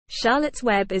Charlotte's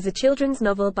Web is a children's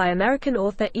novel by American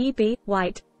author E.B.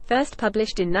 White, first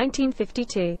published in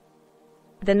 1952.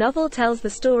 The novel tells the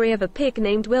story of a pig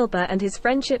named Wilbur and his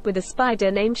friendship with a spider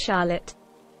named Charlotte.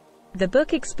 The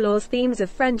book explores themes of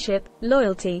friendship,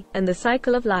 loyalty, and the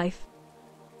cycle of life.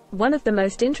 One of the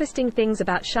most interesting things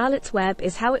about Charlotte's Web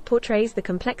is how it portrays the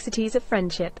complexities of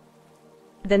friendship.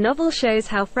 The novel shows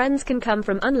how friends can come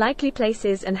from unlikely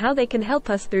places and how they can help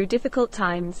us through difficult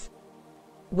times.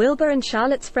 Wilbur and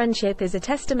Charlotte's friendship is a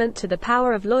testament to the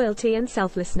power of loyalty and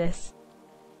selflessness.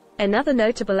 Another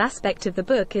notable aspect of the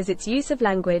book is its use of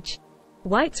language.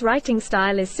 White's writing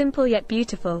style is simple yet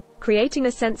beautiful, creating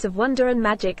a sense of wonder and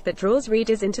magic that draws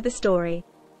readers into the story.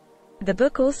 The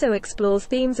book also explores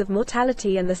themes of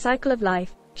mortality and the cycle of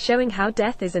life, showing how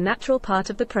death is a natural part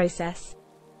of the process.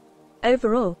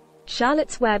 Overall,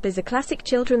 Charlotte's Web is a classic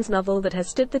children's novel that has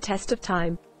stood the test of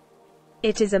time.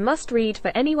 It is a must-read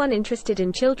for anyone interested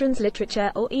in children's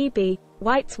literature or E.B.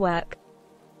 White's work.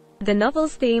 The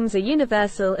novel's themes are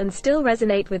universal and still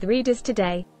resonate with readers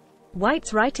today.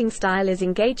 White's writing style is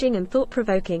engaging and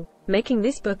thought-provoking, making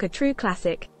this book a true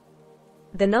classic.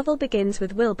 The novel begins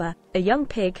with Wilbur, a young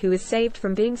pig who is saved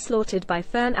from being slaughtered by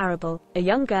Fern Arable, a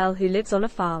young girl who lives on a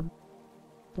farm.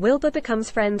 Wilbur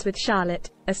becomes friends with Charlotte,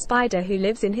 a spider who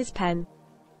lives in his pen.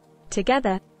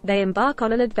 Together, they embark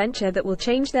on an adventure that will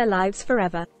change their lives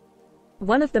forever.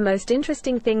 One of the most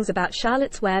interesting things about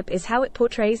Charlotte's Web is how it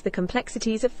portrays the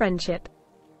complexities of friendship.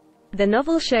 The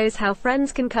novel shows how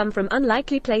friends can come from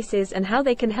unlikely places and how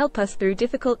they can help us through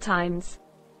difficult times.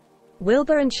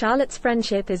 Wilbur and Charlotte's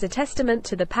friendship is a testament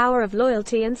to the power of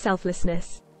loyalty and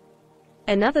selflessness.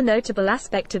 Another notable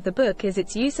aspect of the book is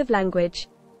its use of language.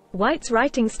 White's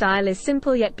writing style is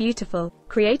simple yet beautiful,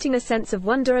 creating a sense of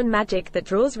wonder and magic that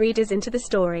draws readers into the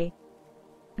story.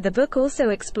 The book also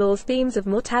explores themes of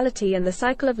mortality and the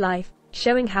cycle of life,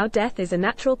 showing how death is a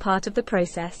natural part of the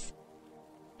process.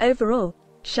 Overall,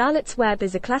 Charlotte's Web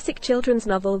is a classic children's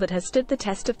novel that has stood the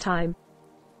test of time.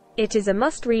 It is a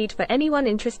must-read for anyone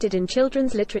interested in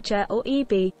children's literature or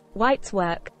E.B. White's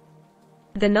work.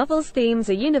 The novel's themes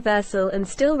are universal and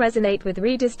still resonate with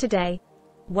readers today.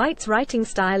 White's writing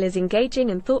style is engaging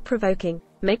and thought-provoking,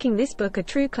 making this book a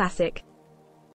true classic.